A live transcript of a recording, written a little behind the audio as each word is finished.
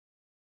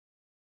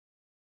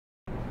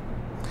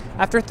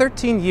After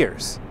 13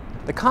 years,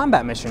 the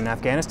combat mission in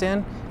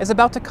Afghanistan is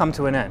about to come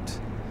to an end.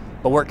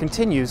 But work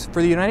continues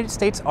for the United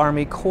States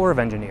Army Corps of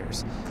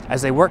Engineers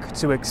as they work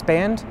to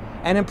expand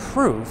and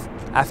improve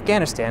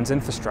Afghanistan's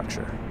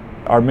infrastructure.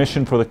 Our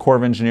mission for the Corps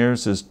of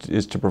Engineers is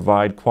to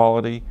provide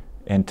quality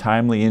and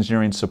timely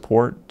engineering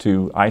support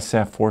to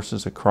ISAF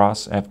forces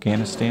across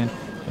Afghanistan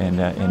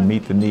and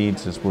meet the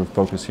needs as we're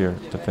focused here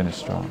to finish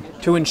strong.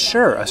 To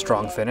ensure a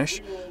strong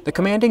finish, the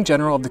Commanding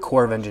General of the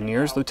Corps of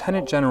Engineers,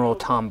 Lieutenant General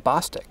Tom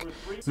Bostick,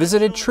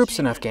 visited troops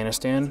in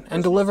Afghanistan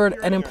and delivered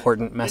an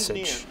important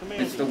message.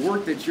 It's the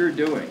work that you're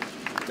doing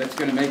that's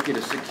going to make it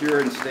a secure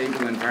and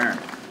stable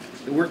environment.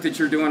 The work that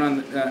you're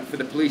doing for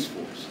the police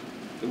force,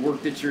 the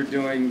work that you're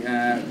doing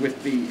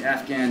with the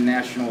Afghan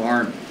National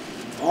Army.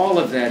 All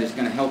of that is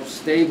going to help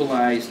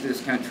stabilize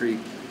this country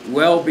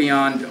well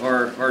beyond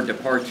our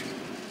departure.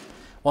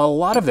 While a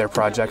lot of their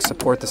projects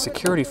support the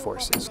security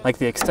forces, like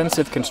the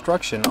extensive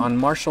construction on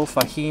Marshal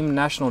Fahim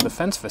National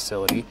Defense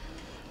Facility,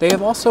 they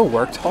have also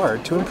worked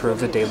hard to improve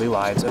the daily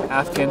lives of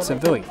Afghan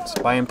civilians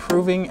by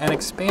improving and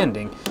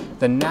expanding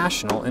the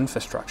national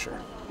infrastructure.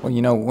 Well,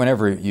 you know,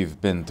 whenever you've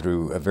been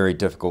through a very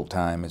difficult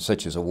time,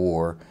 such as a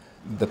war,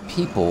 the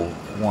people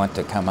want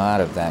to come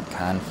out of that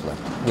conflict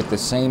with the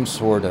same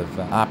sort of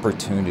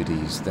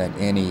opportunities that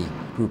any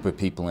group of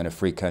people in a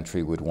free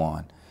country would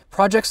want.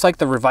 Projects like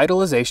the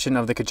revitalization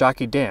of the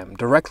Kajaki Dam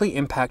directly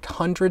impact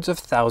hundreds of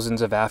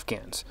thousands of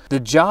Afghans. The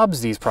jobs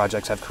these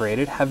projects have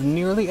created have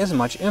nearly as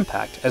much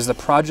impact as the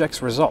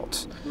project's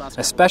results,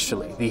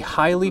 especially the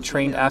highly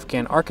trained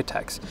Afghan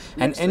architects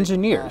and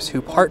engineers who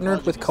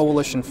partnered with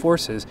coalition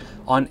forces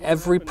on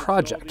every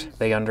project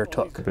they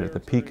undertook. But at the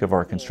peak of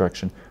our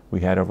construction,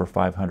 we had over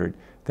 500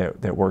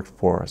 that worked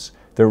for us.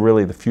 They're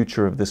really the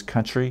future of this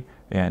country,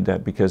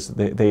 and because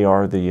they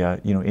are the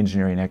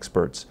engineering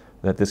experts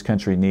that this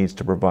country needs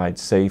to provide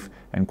safe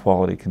and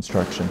quality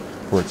construction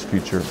for its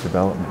future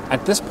development.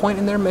 At this point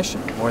in their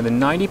mission, more than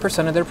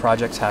 90% of their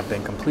projects have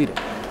been completed.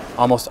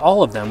 Almost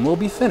all of them will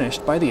be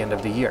finished by the end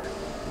of the year.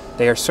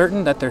 They are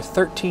certain that their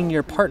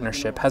 13-year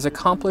partnership has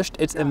accomplished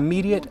its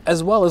immediate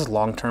as well as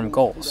long-term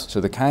goals.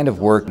 So the kind of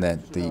work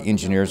that the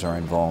engineers are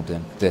involved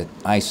in, that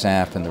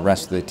ISAF and the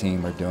rest of the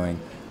team are doing,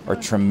 are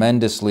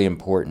tremendously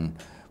important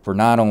for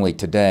not only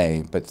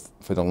today, but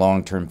for the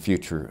long-term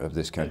future of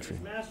this country.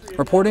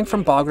 Reporting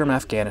from Bagram,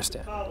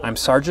 Afghanistan, I'm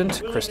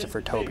Sergeant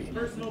Christopher Tobey.